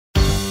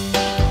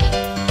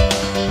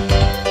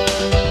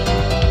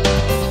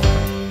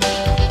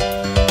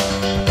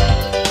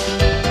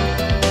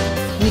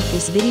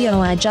this video,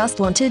 I just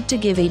wanted to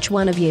give each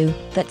one of you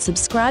that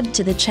subscribed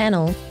to the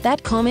channel,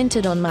 that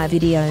commented on my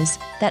videos,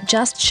 that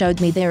just showed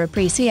me their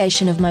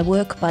appreciation of my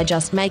work by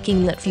just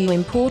making that few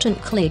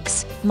important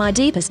clicks, my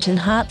deepest and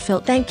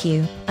heartfelt thank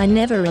you. I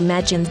never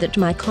imagined that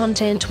my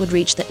content would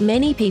reach that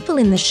many people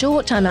in the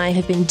short time I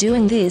have been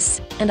doing this,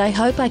 and I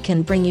hope I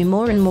can bring you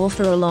more and more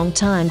for a long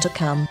time to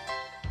come.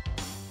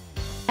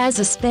 As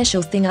a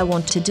special thing I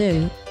want to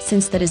do,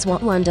 since that is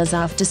what one does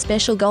after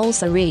special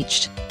goals are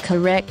reached,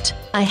 correct?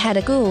 I had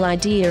a cool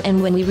idea,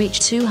 and when we reach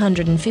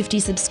 250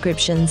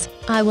 subscriptions,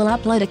 I will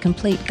upload a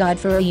complete guide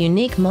for a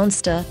unique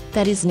monster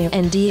that is near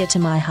and dear to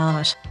my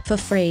heart, for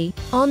free,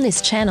 on this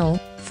channel,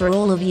 for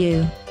all of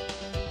you.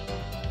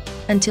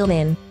 Until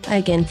then,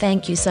 again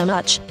thank you so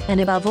much,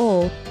 and above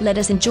all, let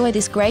us enjoy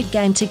this great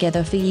game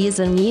together for years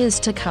and years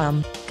to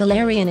come.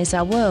 Galarian is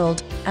our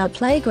world, our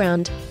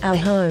playground, our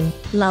home.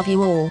 Love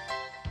you all.